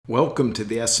Welcome to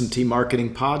the SMT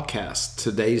Marketing Podcast.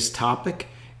 Today's topic,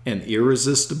 an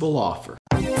irresistible offer.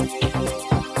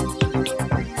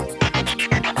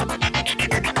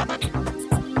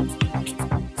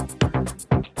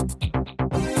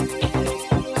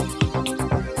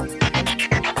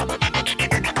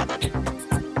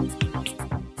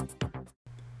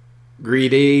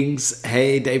 Greetings.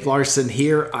 Hey, Dave Larson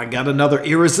here. I got another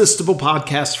irresistible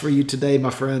podcast for you today, my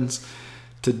friends.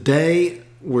 Today,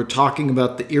 we're talking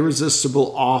about the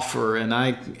irresistible offer, and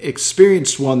I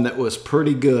experienced one that was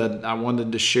pretty good. I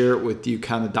wanted to share it with you,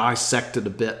 kind of dissect it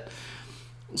a bit.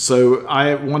 So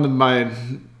one of my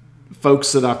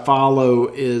folks that I follow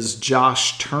is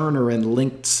Josh Turner in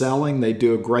Linked Selling. They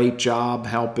do a great job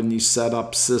helping you set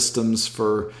up systems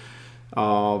for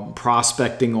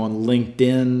prospecting on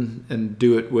LinkedIn and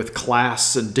do it with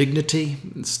class and dignity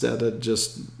instead of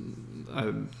just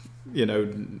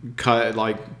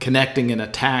like connecting and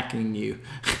attacking you.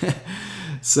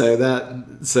 so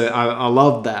I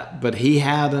love that. But he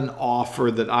had an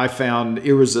offer that I found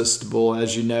irresistible.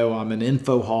 As you know, I'm an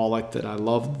infoholic, that I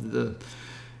love to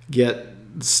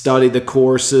study the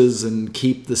courses and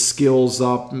keep the skills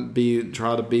up and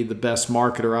try to be the best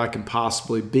marketer I can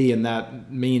possibly be, and that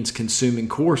means consuming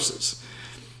courses.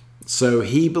 So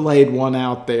he laid one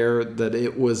out there that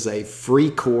it was a free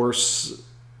course,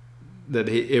 that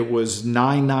it was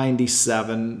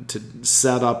 $9.97 to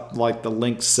set up like the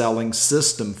link selling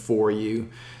system for you.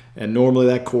 And normally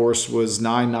that course was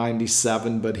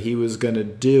 $9.97, but he was going to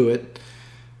do it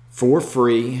for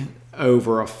free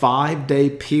over a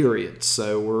 5-day period.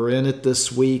 So we're in it this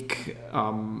week.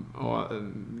 Got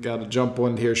to jump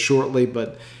on here shortly,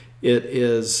 but it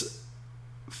is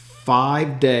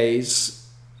 5 days,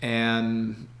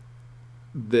 and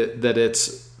that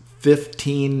it's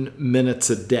 15 minutes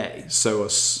a day. So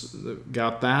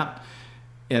got that.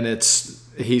 And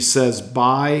he says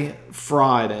by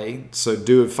Friday, so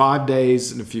do it 5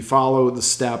 days, and if you follow the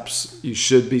steps, you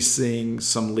should be seeing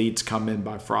some leads come in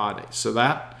by Friday. So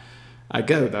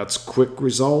that's quick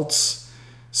results.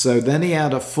 So then he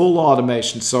had a full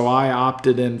automation. So I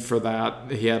opted in for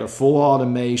that. He had a full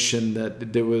automation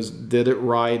that did it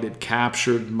right. It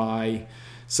captured my,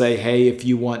 say, hey, if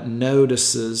you want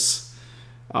notices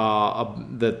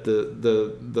that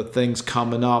the things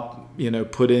coming up,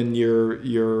 put in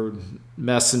your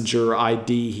messenger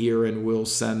ID here, and we'll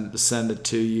send it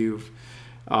to you,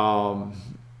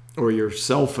 or your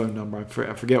cell phone number. I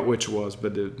forget which it was,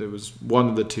 but it was one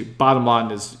of the two. Bottom line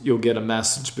is you'll get a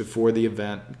message before the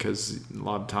event, because a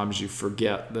lot of times you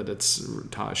forget that it's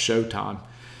showtime.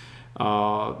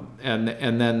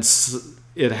 And then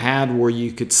it had where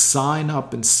you could sign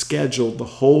up and schedule the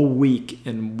whole week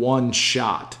in one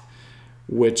shot,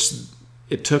 which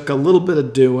it took a little bit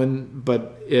of doing,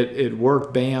 but it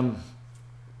worked. Bam,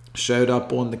 showed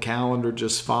up on the calendar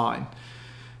just fine.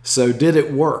 So did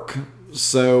it work?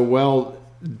 So,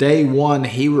 day one,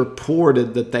 he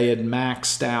reported that they had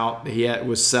maxed out.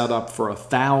 Was set up for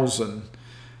 1,000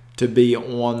 to be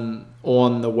on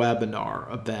the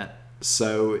webinar event.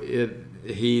 So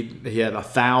he had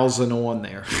 1,000 on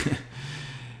there.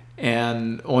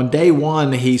 And on day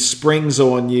one, he springs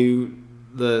on you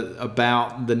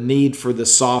about the need for the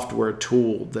software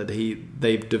tool that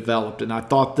they've developed. And I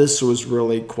thought this was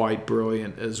really quite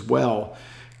brilliant as well,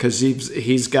 because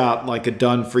he's got like a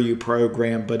done-for-you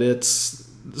program, but it's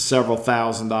several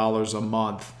 $1,000s a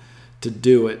month to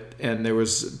do it. And there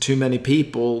was too many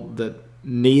people that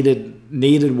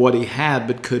needed what he had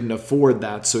but couldn't afford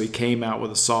that. So he came out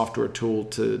with a software tool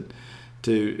to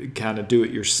kind of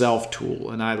do-it-yourself tool.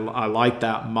 And I like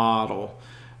that model.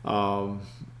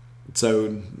 So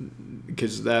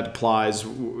because that applies,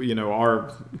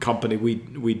 our company,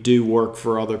 we do work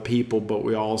for other people, but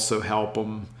we also help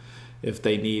them if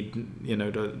they need,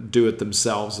 to do it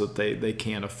themselves, that they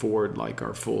can't afford like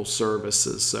our full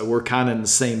services. So we're kind of in the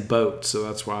same boat. So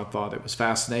that's why I thought it was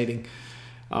fascinating.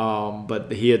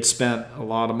 But he had spent a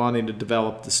lot of money to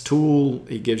develop this tool.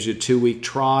 He gives you a 2-week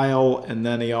trial, and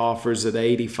then he offers it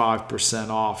 85%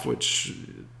 off, which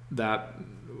that,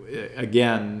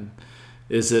 again,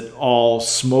 is it all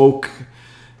smoke?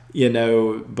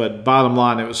 But bottom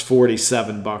line, it was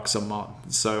 $47 a month.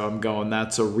 So I'm going,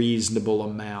 that's a reasonable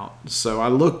amount. So I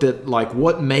looked at like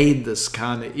what made this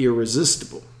kind of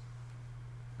irresistible.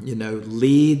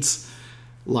 Leads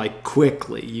like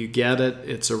quickly. You get it.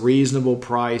 It's a reasonable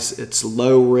price. It's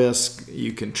low risk.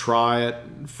 You can try it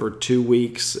for 2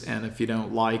 weeks, and if you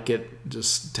don't like it,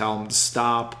 just tell them to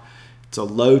stop. It's a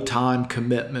low time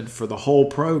commitment for the whole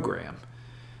program.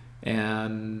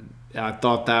 And I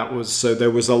thought that was, so there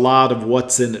was a lot of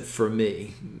what's in it for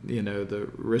me, the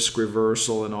risk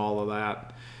reversal and all of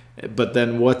that. But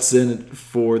then what's in it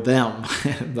for them?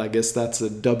 I guess that's a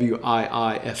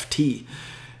WIIFT.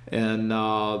 And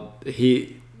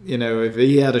if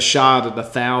he had a shot at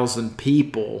 1,000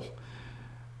 people,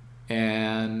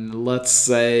 and let's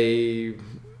say,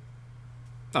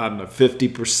 I don't know,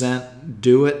 50%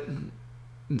 do it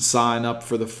and sign up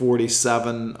for the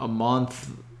 $47 a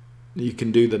month, you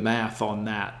can do the math on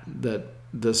that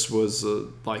this was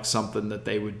like something that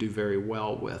they would do very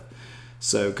well with.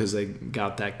 So, because they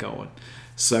got that going.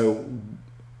 So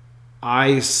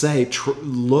I say,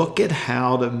 look at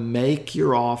how to make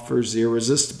your offers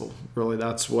irresistible. Really,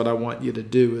 that's what I want you to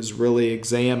do, is really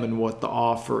examine what the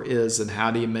offer is and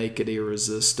how do you make it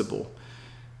irresistible.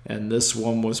 And this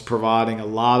one was providing a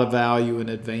lot of value in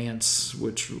advance,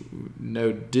 which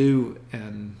do,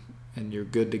 and you're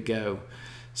good to go.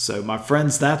 So, my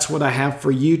friends, that's what I have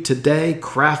for you today.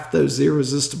 Craft those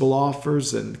irresistible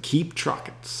offers and keep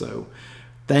trucking. So,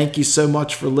 thank you so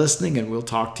much for listening, and we'll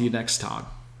talk to you next time.